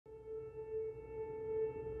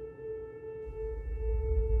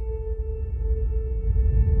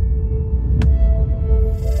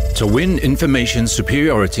To win information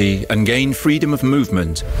superiority and gain freedom of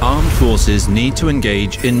movement, armed forces need to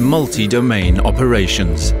engage in multi-domain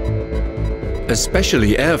operations.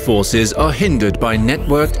 Especially air forces are hindered by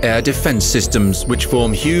networked air defense systems which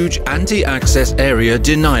form huge anti-access area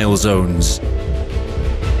denial zones.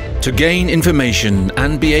 To gain information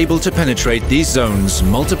and be able to penetrate these zones,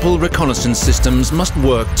 multiple reconnaissance systems must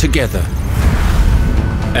work together.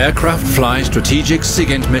 Aircraft fly strategic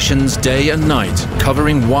SIGINT missions day and night,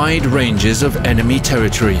 covering wide ranges of enemy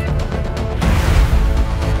territory.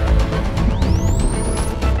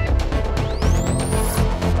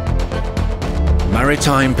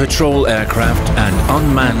 Maritime patrol aircraft and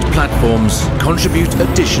unmanned platforms contribute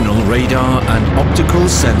additional radar and optical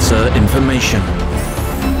sensor information.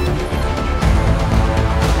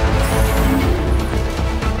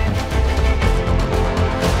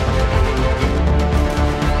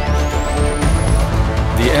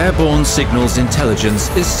 The airborne signals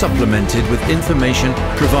intelligence is supplemented with information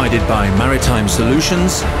provided by maritime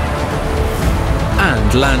solutions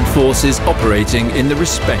and land forces operating in the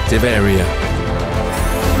respective area.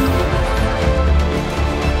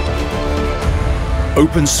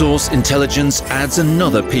 Open source intelligence adds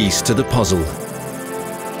another piece to the puzzle.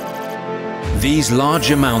 These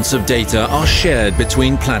large amounts of data are shared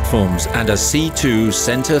between platforms and a C2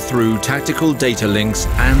 center through tactical data links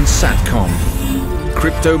and SATCOM.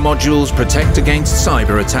 Crypto modules protect against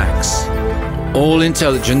cyber attacks. All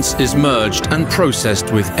intelligence is merged and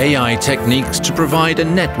processed with AI techniques to provide a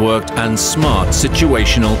networked and smart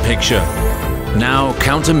situational picture. Now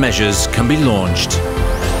countermeasures can be launched.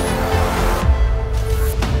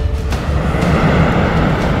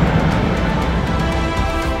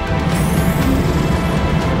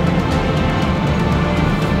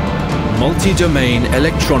 Multi-domain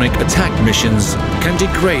electronic attack missions can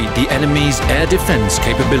degrade the enemy's air defense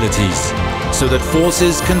capabilities so that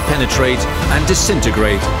forces can penetrate and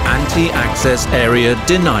disintegrate anti-access area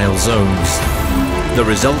denial zones. The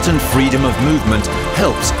resultant freedom of movement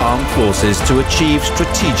helps armed forces to achieve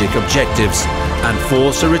strategic objectives and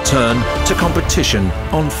force a return to competition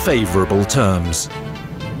on favorable terms.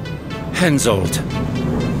 HENSOLDT,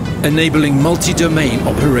 enabling multi-domain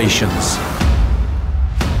operations.